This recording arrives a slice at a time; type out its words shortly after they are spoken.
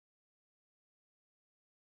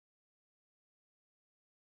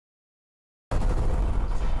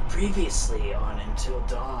Previously on Until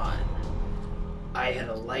Dawn, I had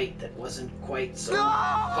a light that wasn't quite so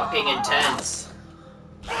fucking intense.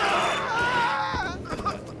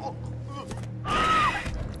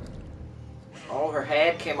 Oh, her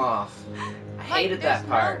head came off. I hated that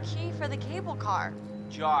part. There's no key for the cable car.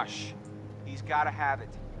 Josh, he's gotta have it.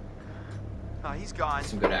 Oh, he's gone.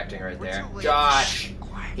 Some good acting right there. Too late. Josh,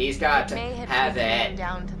 he's got to May have driven it.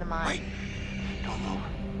 down to the mine. Wait. Don't move.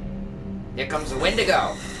 Here comes the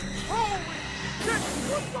Wendigo.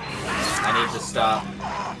 I need to stop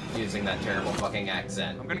using that terrible fucking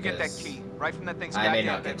accent. I'm gonna get that key right from that thing's I may goddamn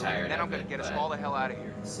not get bedroom, tired and then of I'm gonna it, get us but all the hell out of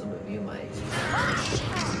here. some of you might.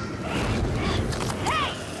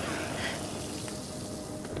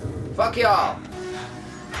 Fuck y'all!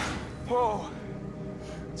 Whoa.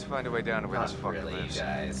 Let's find a way down to where this Not fucker really, you lives.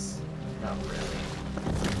 guys. Not really.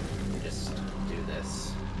 We just do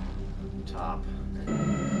this. Top.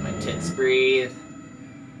 My tits breathe.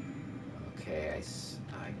 Okay,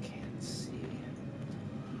 I can't see.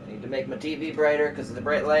 I need to make my TV brighter because of the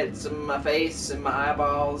bright lights in my face and my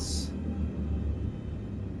eyeballs.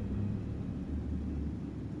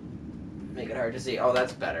 Make it hard to see. Oh,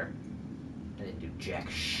 that's better. I didn't do jack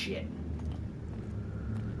shit.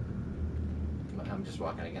 I'm just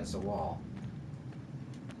walking against a wall.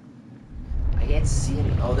 I can't see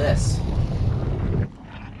any. Oh, this.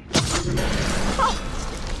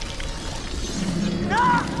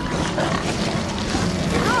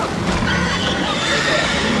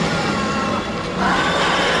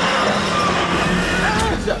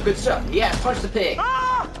 Good stuff, good stuff. Yeah, punch the pig.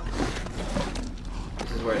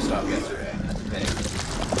 This is where I stopped yesterday. That's the pig.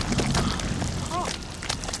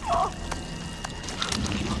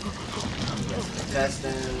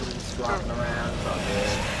 Intestines, flopping around, it's all good.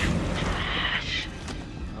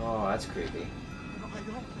 Oh, that's creepy.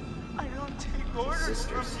 I don't take orders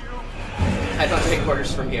Sisters. from you. I don't take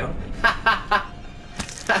orders from you.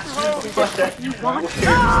 What You want?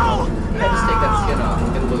 No! Yeah, just take that skin off.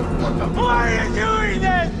 It's gonna look more comfortable. Why are you doing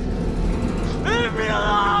this? Leave me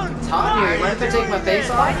alone! It's hot here. You mind if I take my face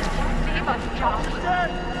Why off? did you leave us, Josh?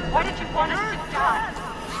 Why did you want us to die?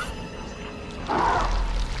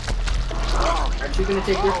 Aren't you gonna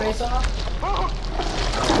take your face off? Oh,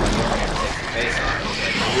 you're gonna take your face off.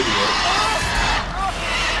 Like an idiot.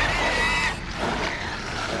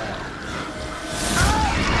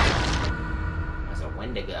 There's a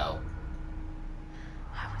Wendigo.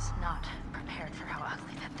 I was not prepared for how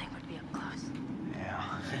ugly that thing would be up close.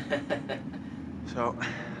 Yeah. So,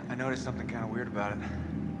 I noticed something kind of weird about it.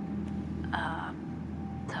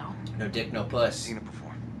 So? No dick, no puss. Seen it before.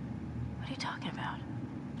 What are you talking about?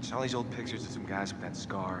 Saw these old pictures of some guys with that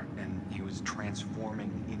scar, and he was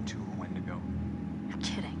transforming into a Wendigo. You're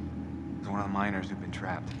kidding. It was one of the miners who'd been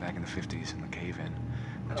trapped back in the 50s in the cave-in. I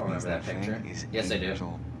Which don't means remember that thing picture. is Yes, I 8 do. years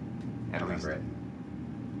old. I don't remember it.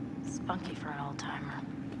 Spunky for an old timer.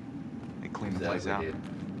 They cleaned the place out.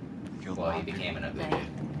 Killed Well, he them all. became an ugly They- dude.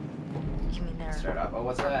 You mean there Start off. Oh,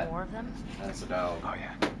 what's are that? more of them? That's a dog. Oh,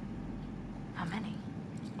 yeah. How many?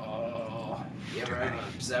 Oh, you ever Too have many.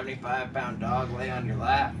 a 75-pound dog lay on your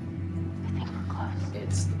lap? I think we're close.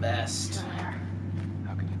 It's the best. Still there.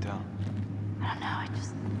 How can you tell? I don't know, I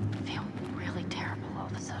just feel really terrible all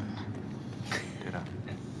of a sudden. Did I?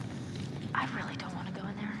 I really don't want to go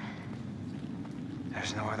in there.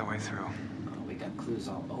 There's no other way through. Oh, we got clues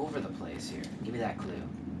all over the place here. Give me that clue.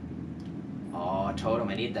 Oh, a totem.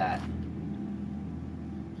 I need that.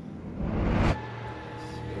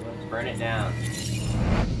 Let's burn it down.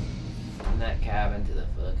 Burn that cabin to the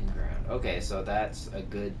fucking ground. Okay, so that's a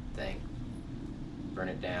good thing. Burn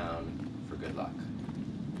it down for good luck.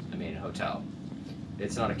 I mean, hotel.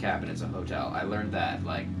 It's not a cabin, it's a hotel. I learned that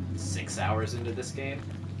like 6 hours into this game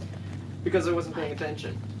because I wasn't paying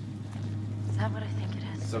attention. Is that what I think it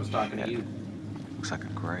is? So I was talking to you. Looks like a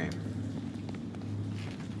grave.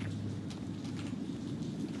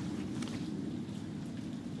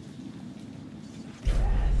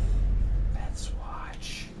 Beth's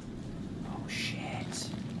watch. Oh shit.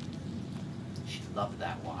 She loved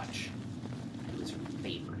that watch. It was her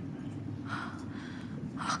favorite.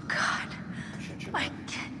 Oh God. Shut your My mouth.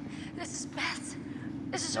 kid. This is Beth's.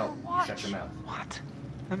 This is her No, watch. shut your mouth. What?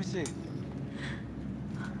 Let me see.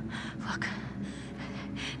 Look.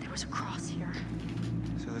 There was a cross here.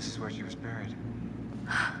 So this is where she was buried.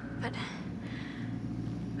 But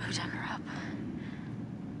who dug her up?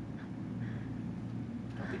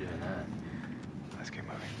 Don't be doing that. Let's keep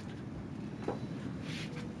moving.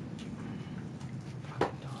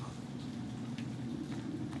 Fucking dog.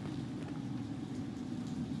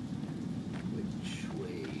 Which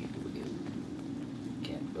way do we go?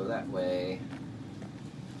 Can't go that way.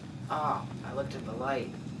 Oh, I looked at the light.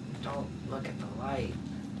 Don't look at the light.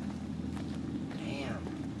 Damn.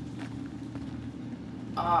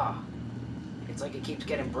 Ah. It's like it keeps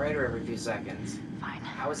getting brighter every few seconds. Fine.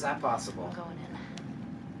 How is that possible? I'm going in.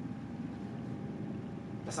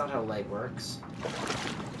 That's not how light works.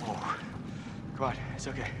 Oh, come on, it's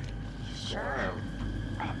okay. Sure.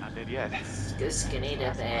 I'm not dead yet. Skinny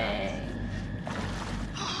dipping.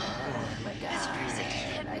 Oh my god. This music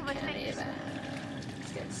hit me I with can't things. even.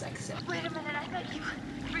 It's getting sexy. Wait a minute, I thought you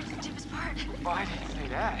were the deepest part. Oh, I didn't say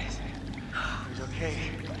that. I said it was okay.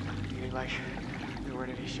 Meaning like there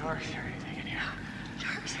weren't any sharks or anything in here.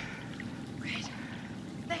 Sharks? Great.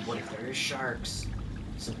 Thank What you. if there is sharks?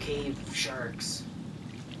 Some cave sharks.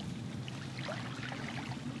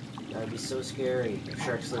 That would be so scary if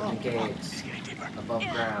sharks lived in caves. It's getting deeper. Above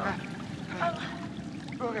ground.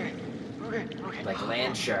 Okay. Like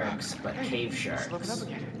land sharks, but cave sharks. It's looking up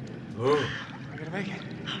again. Ooh. We're gonna make it.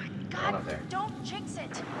 Going up there. Don't jinx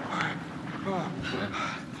it. Oh.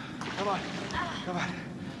 Come on.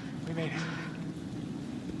 We made it.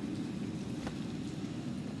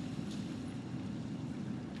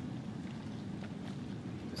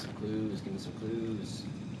 Some clues, give me some clues.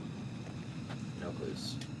 No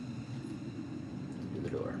clues. Through the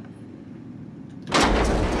door.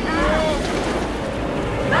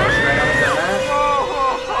 Oh, should I not have done that?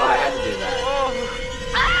 Oh, I had to do that.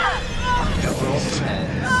 Yeah, roll some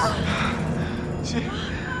heads.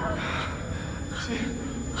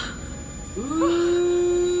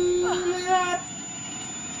 Ooh, look at that!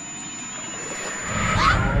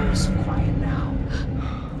 Oh, so quiet now.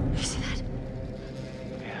 You see that?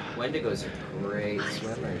 Wendigos are great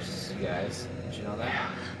swimmers, you guys. Did you know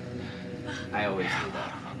that? I always knew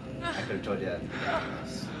that. I could have told you that at the beginning of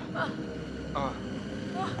this.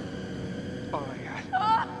 Oh my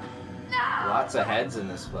god. Lots of heads in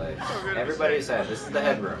this place. Everybody's head. This is the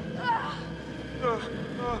head room.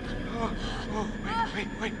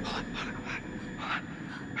 Wait. Hold on.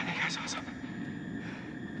 I think I saw something.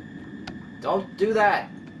 Don't do that!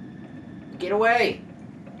 Get away!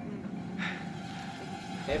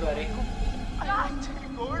 Hey, buddy. I'm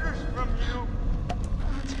taking orders from you.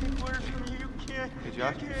 I'm taking orders from you. You can't. Hey,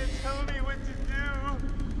 Josh. You can't tell me what to do.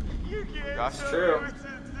 You can't Josh, tell true. me what to do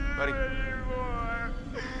Buddy. anymore.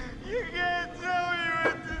 You can't tell me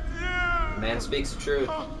what to do. The man speaks the truth.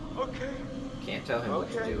 Oh, okay. Can't tell him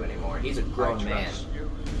what to Okay. do anymore. He's a I grown man. trust you.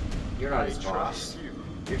 You're not I his boss. trust you.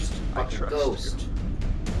 You're just a I fucking trust ghost.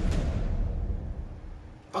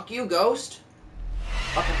 Fuck you, ghost.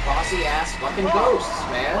 Fucking bossy ass fucking ghosts,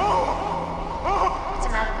 man. What's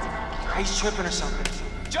the matter with you? He's tripping or something.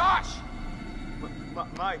 Josh!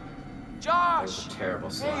 Mike, That was Josh! a terrible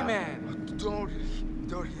slap. Hey, man. don't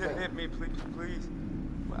hit me, please.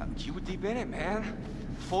 Well, you were deep in it, man.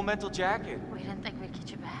 Full mental jacket. We didn't think we'd get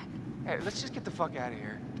you back. Hey, let's just get the fuck out of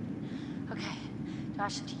here. Okay.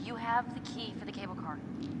 Josh, do you have the key for the cable car?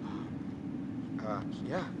 Yeah. Oh, God.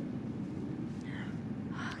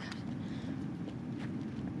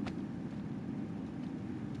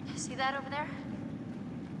 You see that over there?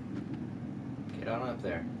 Get on up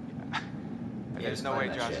there. There's just no climb way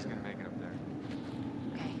that Josh shit. is gonna make it up there.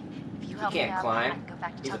 Okay. If you help me can't out, climb. I can go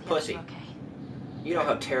back to He's tell a the others pussy. we're okay. You know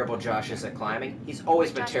how terrible Josh is at climbing? He's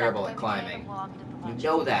always been Josh, terrible that at way we can climbing. walk into the You lunch.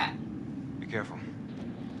 know that. Be careful.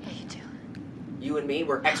 Yeah, you do. You and me,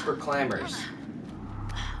 we're expert climbers.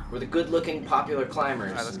 We're the good-looking, popular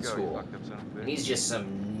climbers Alright, let's in go. You school. fucked up son of a And bitch. he's just some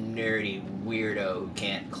nerdy weirdo who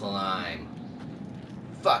can't climb.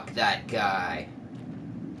 Fuck that guy.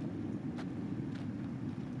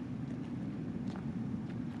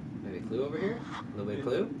 Maybe a clue over here? A little bit of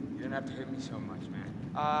clue? You didn't have to hit me so much, man.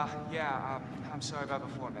 I'm sorry about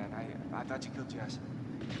before, man. I thought you killed Jess.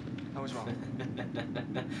 I was wrong.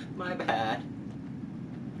 My bad.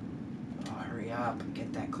 Oh, hurry up.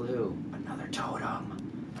 Get that clue. Another totem.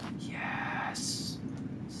 Yes.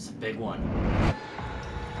 This is a big one.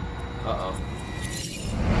 Uh-oh.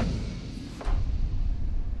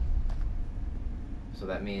 So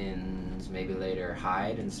that means maybe later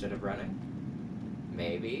hide instead of running?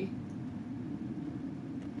 Maybe.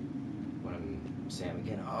 When I'm Sam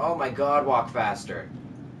again. Oh my god, walk faster.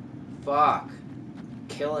 Fuck.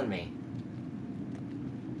 Killing me.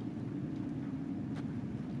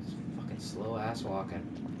 It's fucking slow ass walking.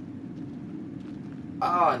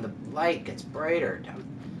 Oh, and the light gets brighter.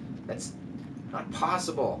 That's not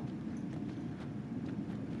possible.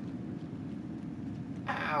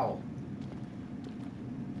 Ow.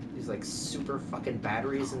 These like super fucking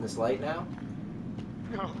batteries in this light now?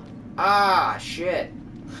 No. Ah, shit.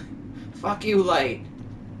 Fuck you, light.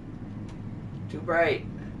 Too bright.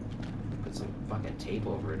 Put some fucking tape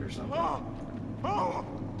over it or something. Oh.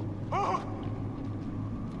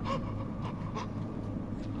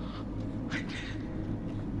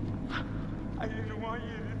 I didn't want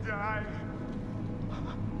you to die.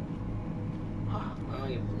 Well,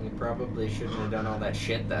 you probably shouldn't have done all that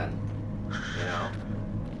shit then. You know?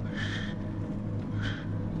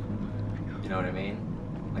 You know what I mean?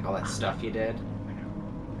 Like all that stuff you did?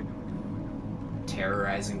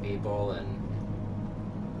 Terrorizing people and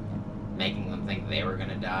making them think they were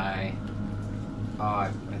gonna die. Oh,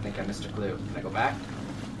 I think I missed a clue. Can I go back?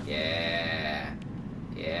 Yeah.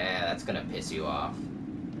 Yeah, that's gonna piss you off.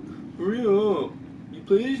 Hurry up. You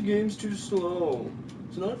play these games too slow.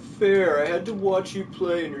 It's not fair. I had to watch you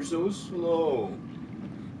play and you're so slow.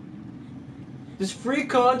 This free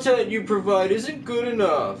content you provide isn't good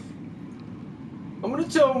enough. I'm gonna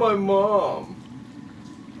tell my mom.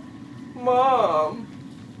 Mom.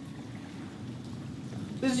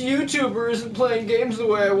 This YouTuber isn't playing games the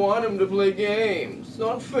way I want him to play games. It's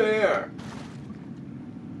not fair.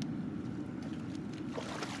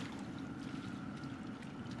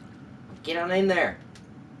 Get on in there.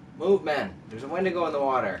 Move, man. There's a Wendigo in the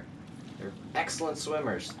water. They're excellent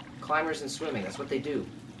swimmers. Climbers in swimming. That's what they do.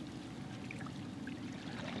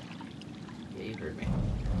 Yeah, you heard me.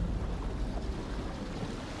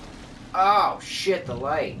 Oh, shit, the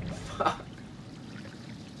light. Fuck.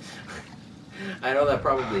 I know that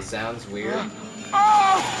probably sounds weird.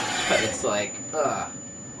 But it's like,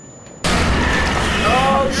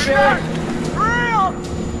 Oh, shit! Real!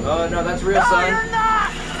 Oh, no, that's real, son. You're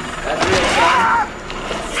not! That's real, son.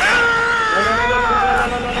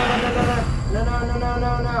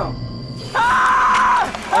 No.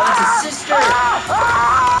 Oh, that's his sister!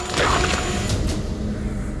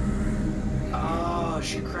 Oh,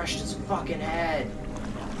 she crushed his fucking head.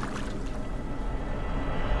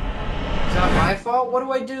 Is that my fault? What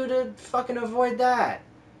do I do to fucking avoid that?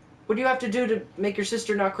 What do you have to do to make your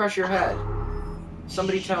sister not crush your head?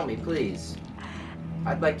 Somebody tell me, please.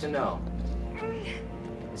 I'd like to know.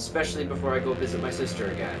 Especially before I go visit my sister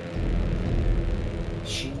again.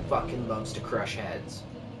 She fucking loves to crush heads.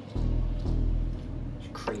 She's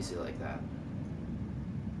crazy like that.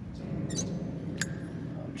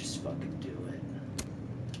 Oh, just fucking do it.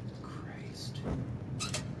 Christ.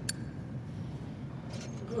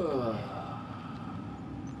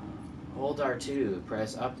 Hold R2,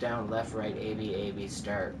 press up, down, left, right, A, B,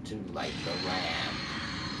 start to light the lamp.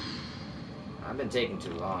 I've been taking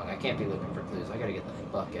too long. I can't be looking for clues. I gotta get the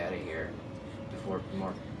fuck out of here before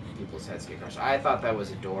more people's heads get crushed. I thought that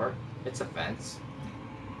was a door. It's a fence.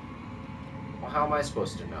 Well, how am I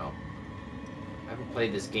supposed to know? I haven't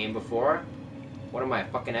played this game before. What am I, a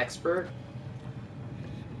fucking expert?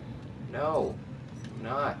 No, I'm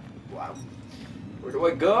not. Wow. Where do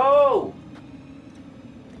I go?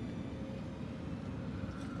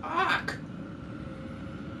 Fuck.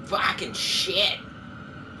 Fucking shit.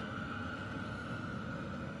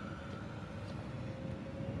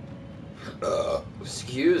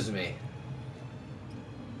 Excuse me.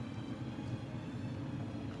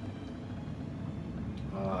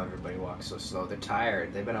 Oh, everybody walks so slow. They're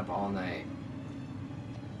tired. They've been up all night.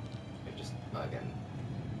 They're just fucking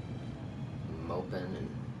moping and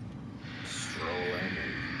strolling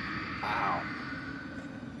and... Ow.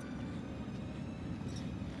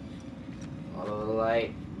 Follow the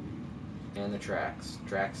light and the tracks.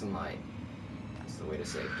 Tracks and light. That's the way to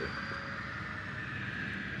safety.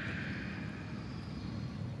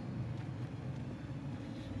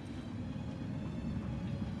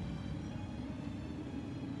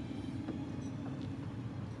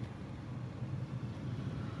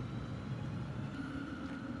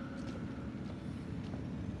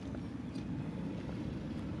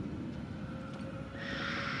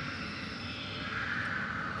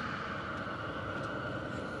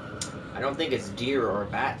 I don't think it's deer or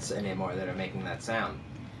bats anymore that are making that sound.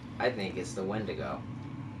 I think it's the Wendigo.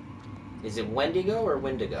 Is it Wendigo or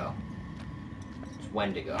Wendigo? It's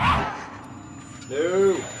Wendigo.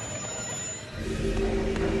 No!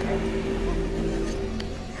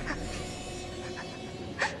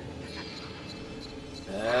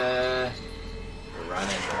 We're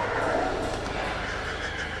running.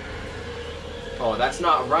 Oh, that's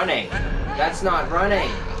not running. That's not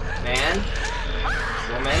running, man.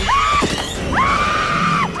 Woman.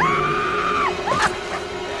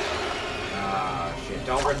 Oh, shit.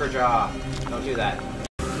 Don't rip her jaw. Don't do that.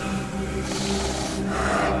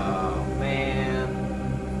 Oh, man.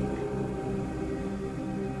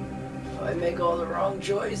 I make all the wrong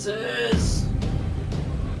choices.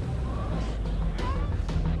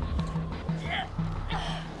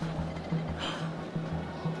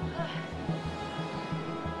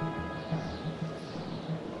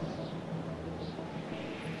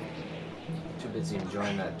 busy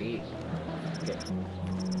enjoying that beat. Okay.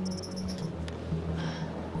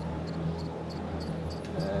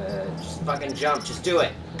 Just fucking jump. Just do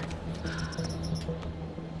it.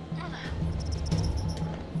 Come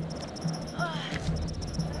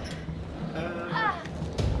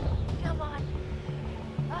on.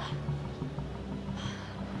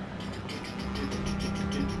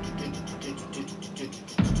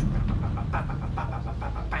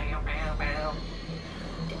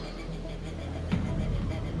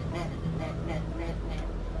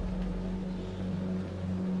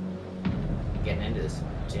 Getting into this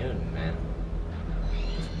tune, man.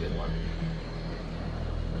 It's a good one.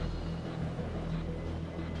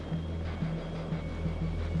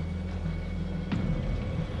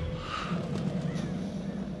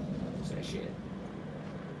 Say shit.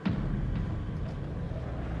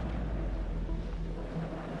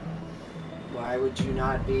 Why would you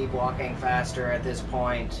not be walking faster at this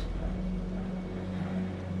point?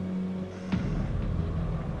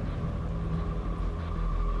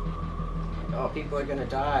 Oh, people are gonna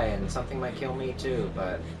die and something might kill me too,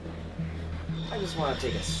 but I just want to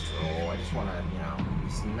take a stroll. I just want to, you know,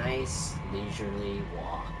 just nice, leisurely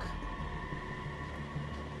walk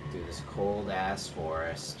through this cold-ass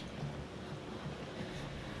forest.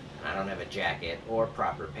 And I don't have a jacket or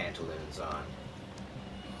proper pantaloons on.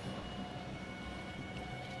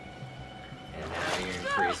 And now you're in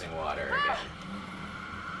freezing water again.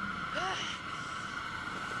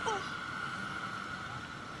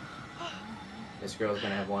 This girl's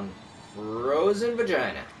gonna have one frozen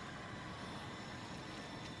vagina.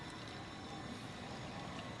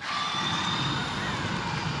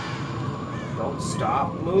 Don't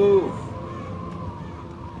stop, move!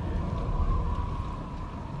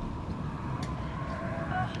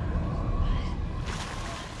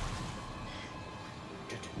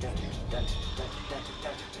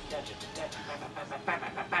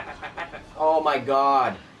 Oh my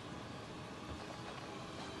god!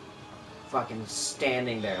 Fucking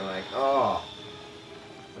standing there like, oh,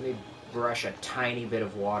 let me brush a tiny bit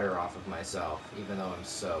of water off of myself, even though I'm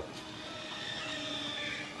soaked.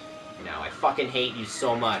 Now, I fucking hate you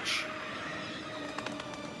so much.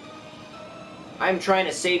 I'm trying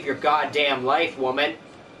to save your goddamn life, woman.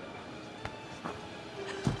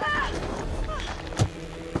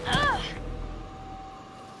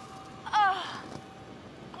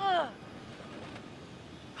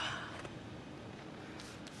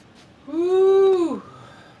 Woo!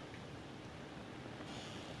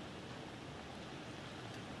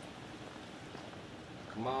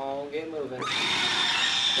 Come on, get moving.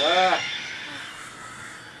 Ah!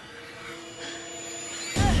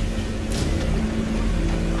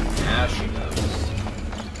 Now she moves.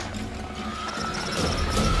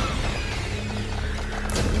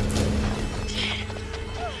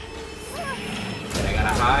 Then I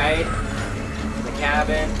gotta hide in the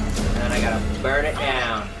cabin, and then I gotta burn it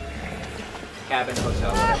down. Cabin,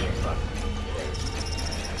 hotel, whatever the fuck it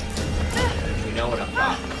is. You know what I'm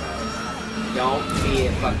talking about. Don't be a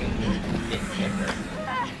fucking nitpicker.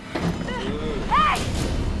 Hey!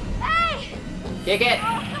 Hey! Kick it!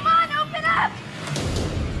 Oh, come on, open up!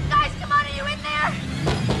 Guys, come on, are you in there?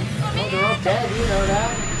 Let me Oh, they're all dead, you know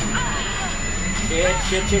that.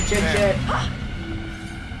 Shit.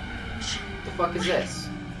 What the fuck is this?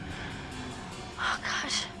 Oh,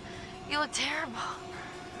 gosh. You look terrible.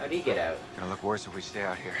 How'd he get out? Gonna look worse if we stay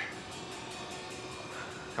out here.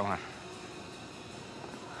 Come on.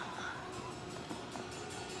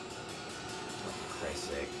 Oh, for Christ's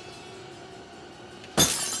sake.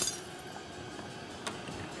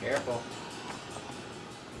 Careful.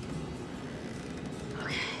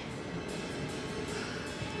 Okay.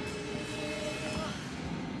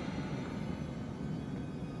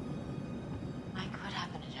 Mike, what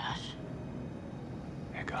happened to Josh?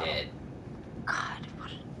 Hey, go. Dead. God,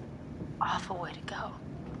 what an awful way to go.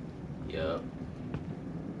 Yup.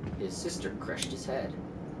 His sister crushed his head.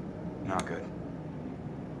 Not good.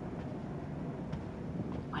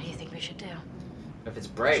 What do you think we should do? If it's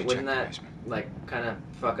We bright, should wouldn't check the that, basement. like, kind of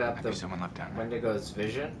fuck up Might the be someone left down there. Wendigo's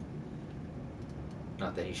vision?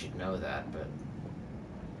 Not that he should know that, but...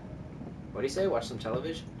 What'd he say? Watch some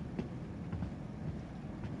television?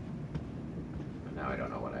 But now I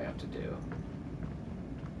don't know what I have to do.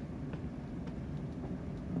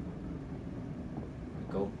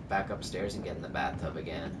 Go back upstairs and get in the bathtub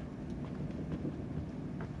again.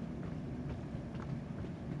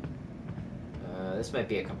 This might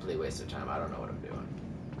be a complete waste of time. I don't know what I'm doing.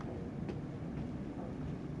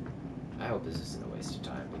 I hope this isn't a waste of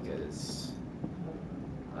time because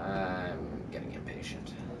I'm getting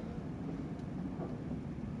impatient.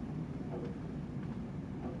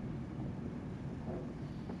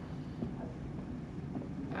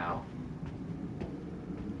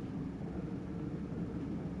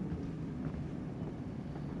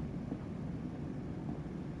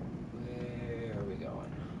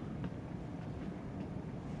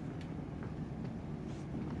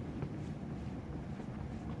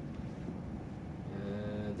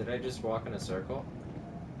 Did I just walk in a circle?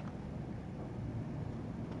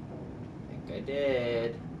 I think I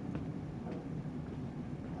did.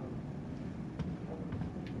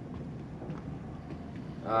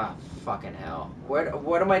 Ah, fucking hell.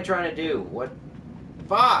 What am I trying to do? What?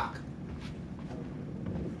 Fuck!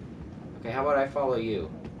 Okay, how about I follow you?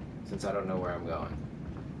 Since I don't know where I'm going.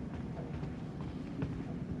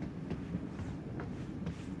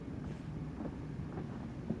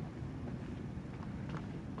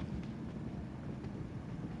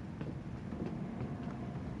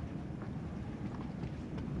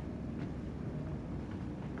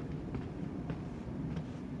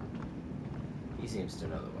 He seems to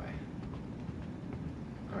know the way.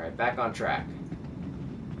 Alright, back on track.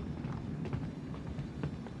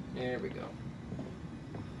 There we go.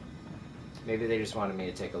 Maybe they just wanted me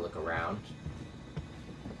to take a look around.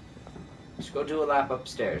 Just go do a lap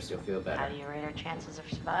upstairs, you'll feel better. How do you rate our chances of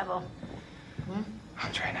survival? Hmm?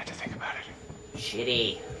 I'm trying not to think about it.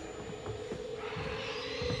 Shitty.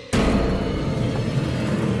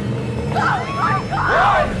 Oh my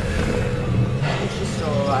god! She's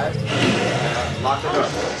still alive. Lock the door.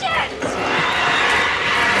 Shit!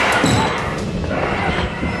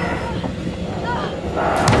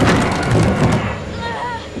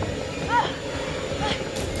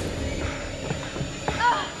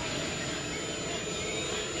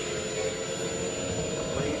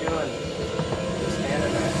 What are you doing? Just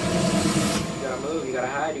standing there. You gotta move, you gotta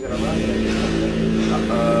hide, you gotta run.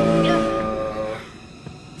 Uh-oh.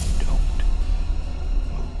 Don't move.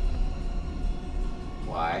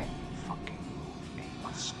 Why? Fucking move. It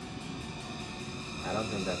must. I don't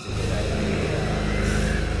think that's a good idea.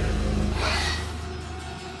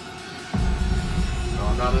 No,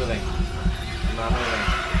 I'm not moving. I'm not moving.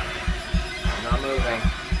 I'm not moving.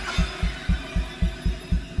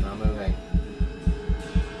 I'm not moving.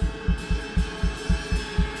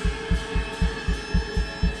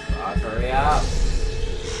 Fuck, hurry up.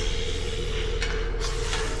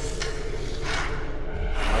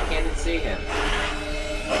 Why can't it see him?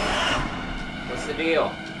 What's the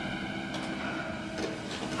deal?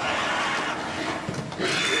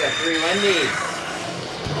 We got 3 Wendy's.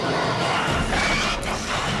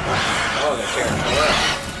 Oh, they're tearing the world.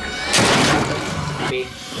 Beep.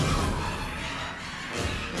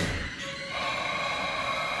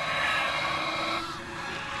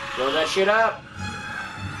 Blow that shit up.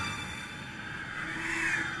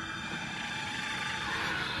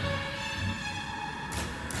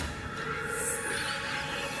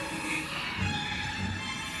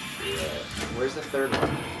 Yeah. Where's the third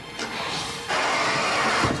one?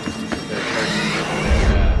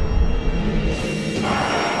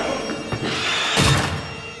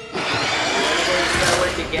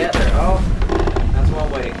 Together. Oh, that's one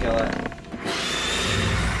way to kill it.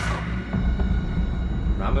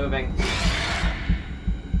 Not moving.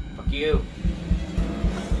 Fuck you.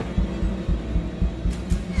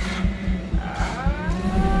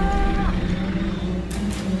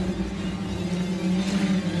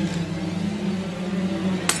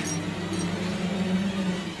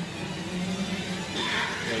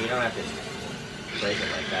 No, you don't have to break it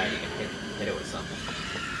like that. You can hit it with something.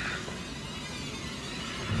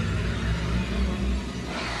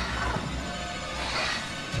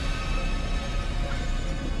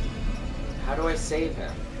 How do I save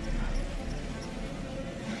him?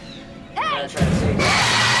 I'm gonna try to save him.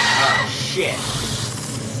 Oh, shit.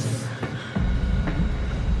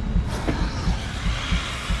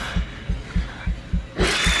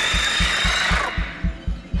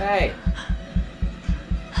 Hey.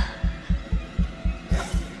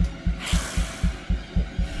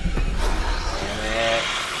 Damn it.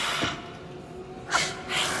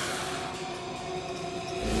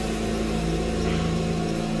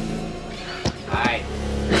 Hi.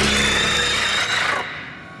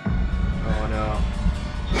 Oh no.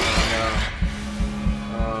 Oh no.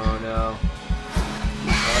 Oh no.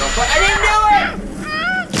 Oh no. I didn't do it!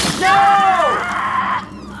 No!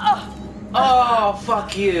 Oh, fuck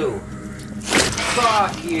you.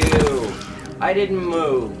 Fuck you. I didn't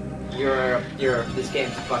move. This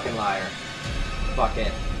game's a fucking liar. Fuck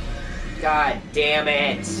it. God damn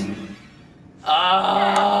it.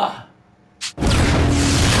 Ah!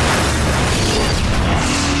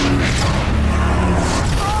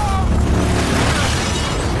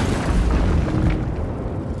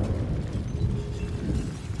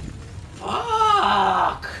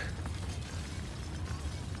 Fuck!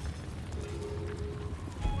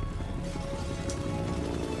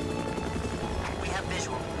 We have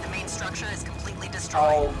visual. The main structure is completely destroyed.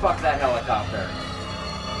 Oh, fuck that helicopter.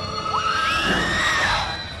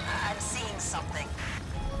 I'm seeing something.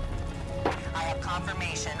 I have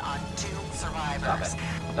confirmation survivors.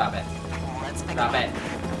 Stop it. Let's pick Stop them it.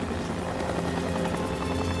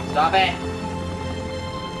 Stop it.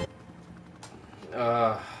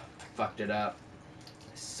 Ugh. Fucked it up.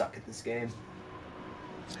 I suck at this game.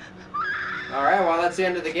 Alright, well that's the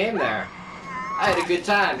end of the game there. I had a good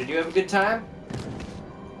time. Did you have a good time?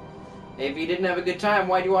 If you didn't have a good time,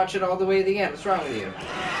 why'd you watch it all the way to the end? What's wrong with you?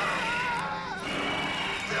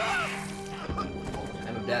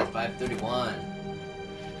 Time of death, 531.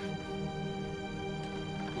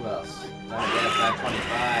 Who else? Time of death,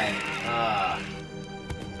 525. Ah.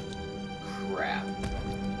 Crap.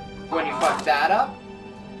 When you fucked that up,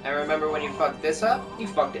 and remember when you fucked this up, you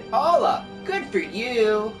fucked it all up. Good for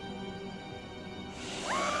you.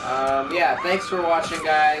 Yeah, thanks for watching,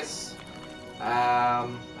 guys.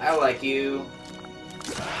 I like you.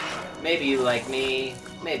 Maybe you like me.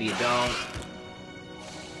 Maybe you don't.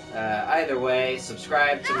 Either way,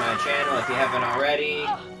 subscribe to my channel if you haven't already.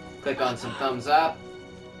 Click on some thumbs up,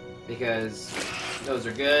 because those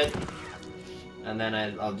are good. And then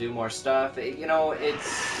I'll do more stuff. You know,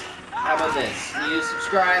 it's... How about this? You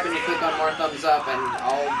subscribe and you click on more thumbs up and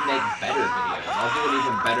I'll make better videos. I'll do an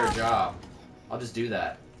even better job. I'll just do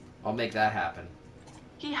that. I'll make that happen.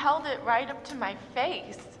 He held it right up to my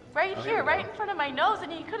face. Right Oh, here, right in front of my nose, and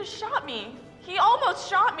he could have shot me. He almost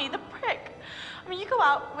shot me, the prick. I mean, you go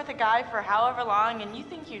out with a guy for however long and you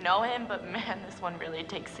think you know him, but man, this one really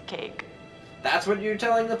takes the cake. That's what you're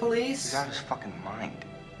telling the police? He's out of his fucking mind.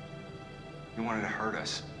 He wanted to hurt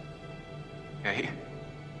us. Okay?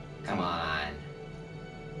 Come on.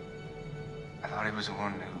 I thought he was the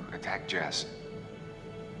one who attacked Jess.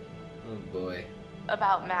 Oh boy.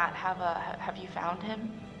 About Matt, have you found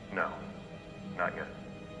him? No, not yet.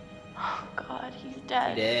 Oh God, he's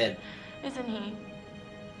dead. He did. Isn't he?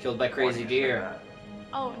 Killed by crazy deer.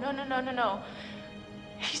 Oh, no.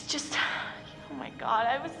 He's just... Oh my God,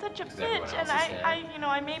 I was such a bitch, and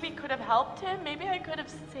I maybe could have helped him. Maybe I could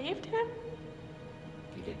have saved him.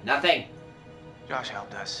 You did nothing. Josh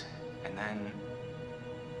helped us, and then...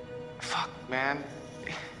 Fuck, man.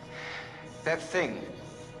 That thing,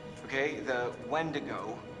 okay, the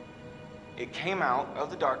Wendigo, it came out of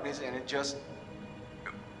the darkness and it just...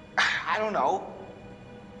 I don't know.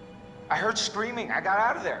 I heard screaming. I got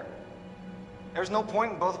out of there. There's no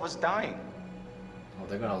point in both of us dying. Oh,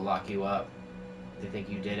 they're gonna lock you up. They think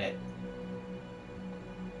you did it.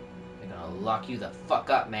 They're gonna lock you the fuck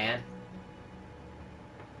up, man.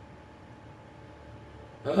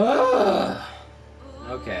 Okay.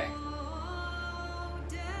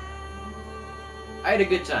 I had a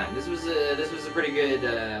good time. This was a pretty good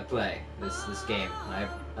play. This game. I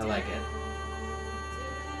like it.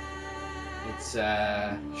 It's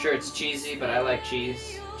sure it's cheesy, but I like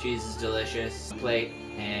cheese. Cheese is delicious. Plate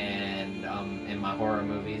and in my horror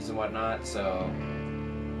movies and whatnot. So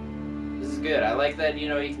this is good. I like that, you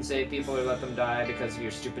know, you can save people or let them die because of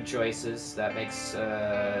your stupid choices. That makes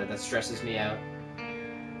that stresses me out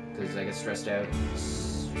because I get stressed out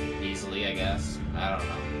easily, I guess. I don't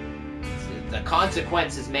know. It's the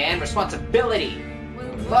consequences, man. Responsibility.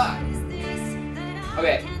 Fuck.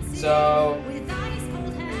 Okay, so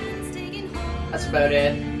that's about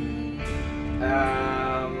it.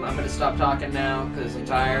 I'm gonna stop talking now because I'm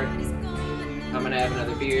tired. I'm gonna have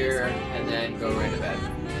another beer and then go right to bed.